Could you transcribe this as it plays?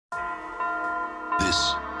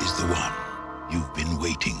This is the one you've been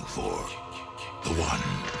waiting for. The one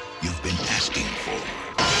you've been asking for.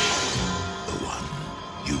 The one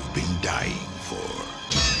you've been dying for.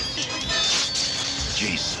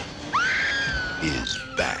 Jason is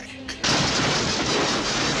back.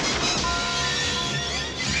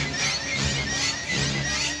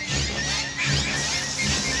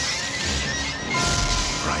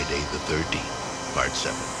 Friday the 13th, Part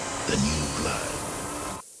 7, The New Blood.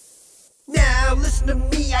 Now listen to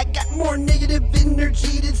me, I got more negative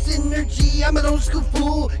energy than synergy. I'm an old school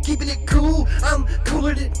fool, keeping it cool. I'm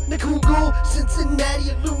cooler than the cool ghoul.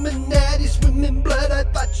 Cincinnati Illuminati, swimming blood, I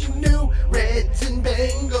thought you knew. Reds and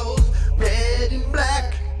Bengals, red and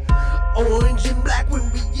black, orange and black. When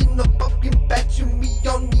we in the pumpkin patch, you me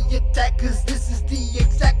on the attack. Cause this is the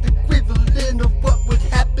exact equivalent of what would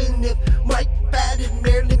happen if Mike Patton,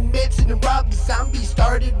 Marilyn Manson, and Rob Zombie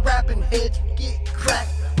started rapping. Heads get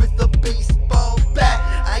cracked with a baseball bat.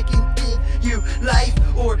 I can give you life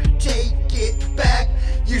or take it back.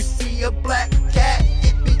 You see a black cat,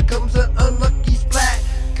 it becomes an unlucky splat.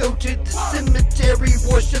 Go to the cemetery,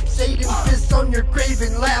 worship Satan, piss on your grave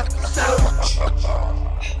and laugh. So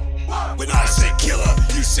when I say killer,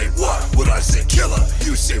 you say what? When I say killer,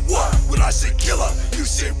 you say what? When I say killer, you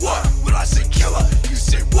say what? When I say killer, you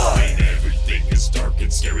say what? When everything is dark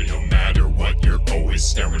and scary, no matter what, you're always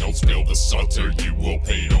staring. Don't spill the salt or you will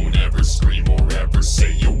pay. Don't ever scream or ever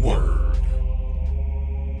say a word.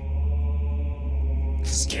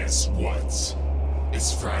 Cause guess what?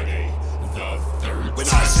 It's Friday the 13th. When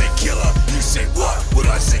I say killer, you say what? When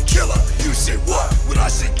I say killer, you say what? When I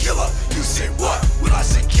say killer, you say what? When I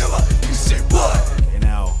say killer, you say what? And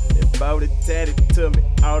now, if I would've tatted to me,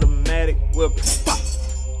 automatic whooping.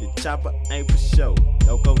 The chopper ain't for show,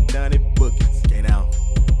 don't go down it booking. Stay down.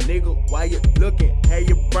 Nigga, why you looking? Hey,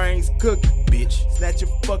 your brains cooking, bitch. Snatch your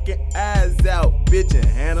fucking eyes out, bitch, and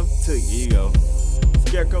hand them to you. Here you go.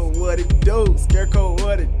 Scarecrow, what it do? Scarecrow,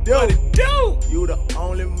 what it do? What it do? You the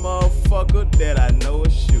only motherfucker that I know a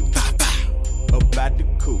shoot. About the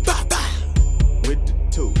coup. With the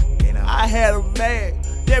two. And I had a man.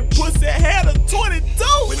 That pussy had a 22.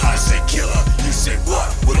 When I say killer, you say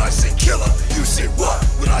what? When I say killer, you say what?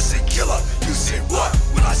 When I say killer, you say what?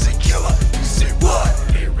 When I say killer, you say what?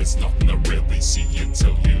 There is nothing to really see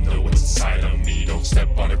until you know what's inside of me. Don't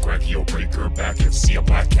step on a crack, you'll break her back. If you see a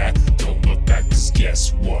black cat, don't look back, cause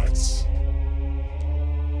guess what?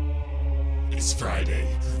 It's Friday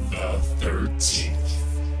the 13th.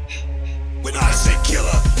 When I say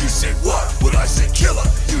killer, you say what? When I say killer,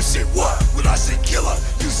 you say what? When I say killer,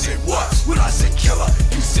 you say what? When I say killer,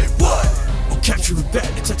 you say what? I'll capture a bat,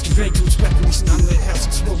 attach convey to its back, releasing on the house,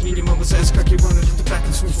 explode medium on his ass, crack it running at the back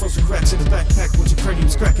and swing frozen cracks in the backpack. Once your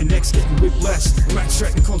cranium's cracking, necks getting whiplash. I'm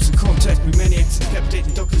extracting constant contact with maniacs,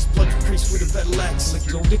 decapitating doctors, blood increased with a battle axe.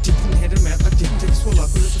 Like low dick, and head and map, like didn't take swell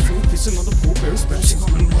up, with the food, pissing on the poor bears, bouncing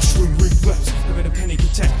on a mushroom relapse. Having a panic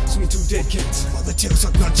attack, swinging two dead cats. While the tails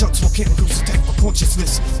like gunshots, volcanoes attack my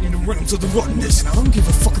consciousness in the realms of the rottenness. And I don't give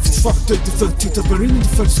a fuck if it's Friday the 13th. I've been in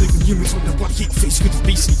the first living humans with the one heat face with the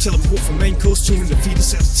beast and teleport from main course, tuning the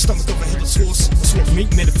fetus out of the stomach of a hellish horse. Swap meat,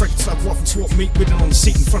 made a Frankenstein waffle, swap meat, written on the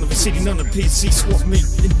seat in front of a city, none of PSC, swap meat.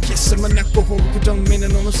 And yes, I'm an alcoholic, don't mean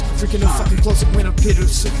anonymous. Drinking in a fucking closet when I pit her,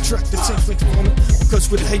 subtract the sense to vomit. Because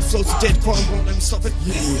with the hate flows, the dead crime won't let me stop it.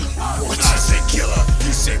 Yeah, what? When I say killer,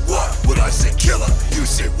 you say what? When I say killer, you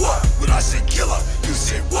say what? When I say killer, you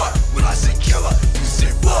say what? When I say killer, you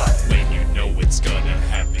say what? When you know it's gonna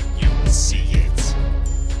happen, you will see it.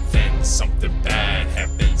 Then something bad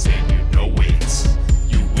happens and you know it.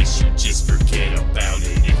 You wish you just forget about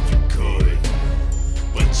it if you could,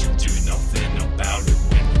 but you do nothing about it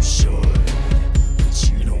when you should.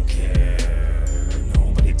 But you don't care,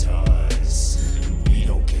 nobody does. And we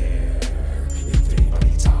don't care if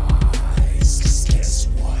anybody dies. Cause guess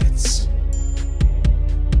what?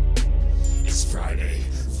 It's Friday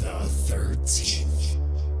the 13th.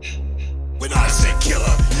 When I say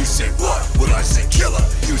killer, you say what? When I say killer,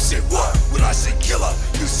 you say what? When I say killer,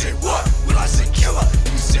 you say what? When I say killer,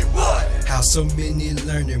 you say what? How so many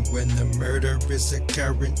learning when the murder is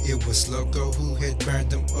occurring? It was Loco who had burned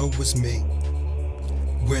them, or was me?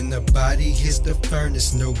 When the body hits the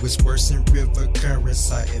furnace, no, it's worse than river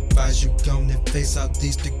currents. I advise you go and face out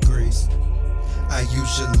these degrees. I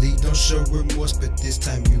usually don't show remorse, but this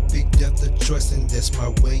time you picked up the choice, and that's my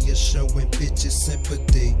way of showing bitches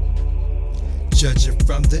sympathy. Judging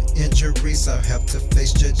from the injuries, I'll have to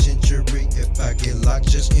face judge injury. If I get locked,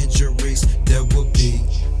 just injuries there will be.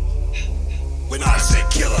 When I say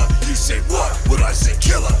killer, you say what? When I say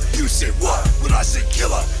killer, you say what? When I say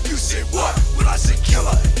killer, you say what? When I say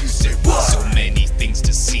killer, you say what? So many things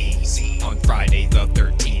to see on Friday the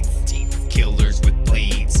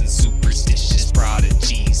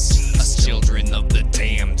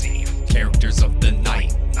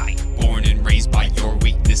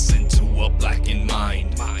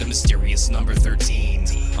mysterious number 13,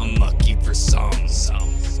 unlucky for some.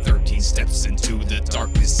 13 steps into the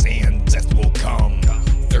darkness and death will come.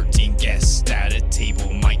 13 guests at a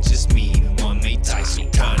table might just mean one may die, so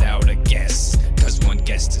cut out a guess, cause one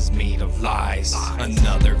guest is made of lies.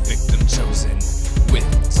 Another victim chosen, with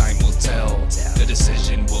time will tell. The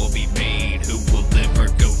decision will be made, who will live or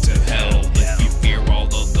go to hell. If you fear all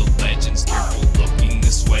of the legends, careful looking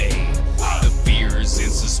this way. The fears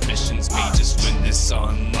and suspicions may just win this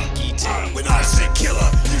unlucky day. When I say killer,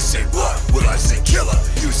 you say what? When I say killer,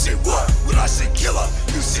 you say what? When I say killer,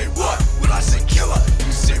 you say what? When I say killer,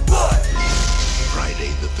 you say what? Friday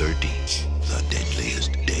the 13th, the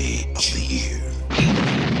deadliest day of the year.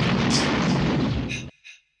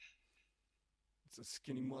 It's a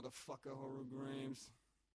skinny motherfucker, Horrorgramz.